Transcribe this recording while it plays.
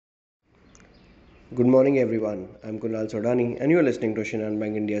Good morning, everyone. I'm Kunal Sodani, and you're listening to Shinhan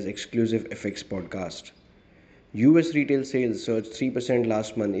Bank India's exclusive FX podcast. US retail sales surged 3%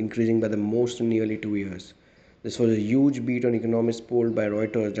 last month, increasing by the most in nearly 2 years. This was a huge beat on economists polled by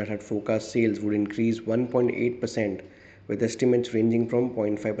Reuters that had forecast sales would increase 1.8%, with estimates ranging from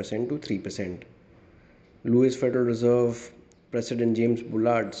 0.5% to 3%. US Federal Reserve President James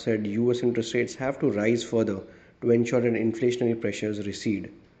Bullard said US interest rates have to rise further to ensure that inflationary pressures recede.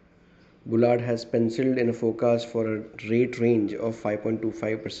 Bullard has penciled in a forecast for a rate range of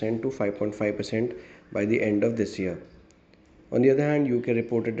 5.25% to 5.5% by the end of this year. On the other hand, UK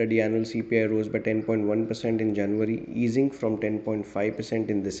reported that the annual CPI rose by 10.1% in January, easing from 10.5%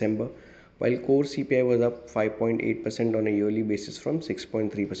 in December, while core CPI was up 5.8% on a yearly basis from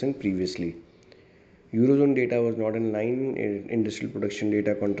 6.3% previously. Eurozone data was not in line. Industrial production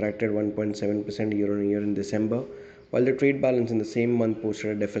data contracted 1.7% year on year in December, while the trade balance in the same month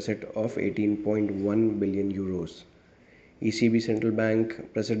posted a deficit of 18.1 billion euros. ECB Central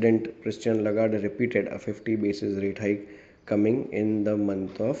Bank President Christian Lagarde repeated a 50 basis rate hike coming in the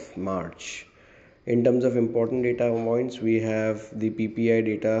month of March. In terms of important data points, we have the PPI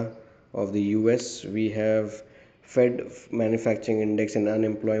data of the US, we have Fed manufacturing index and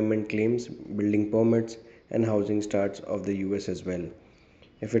unemployment claims, building permits, and housing starts of the US as well.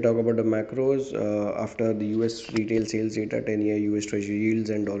 If we talk about the macros, after the US retail sales data, 10-year US Treasury yields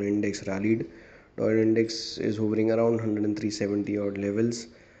and dollar index rallied. Dollar index is hovering around 103.70 odd levels.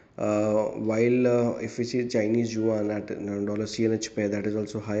 While if we see Chinese yuan at dollar CNH pair, that is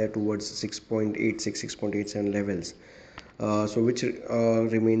also higher towards 6.86, 6.87 levels. So which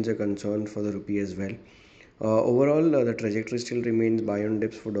remains a concern for the rupee as well. Overall, the trajectory still remains buy on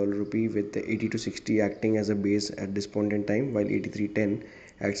dips for dollar rupee with the 80 to 60 acting as a base at this point in time, while 83.10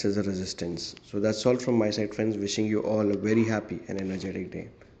 acts as a resistance. So that's all from my side, friends. Wishing you all a very happy and energetic day.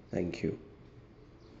 Thank you.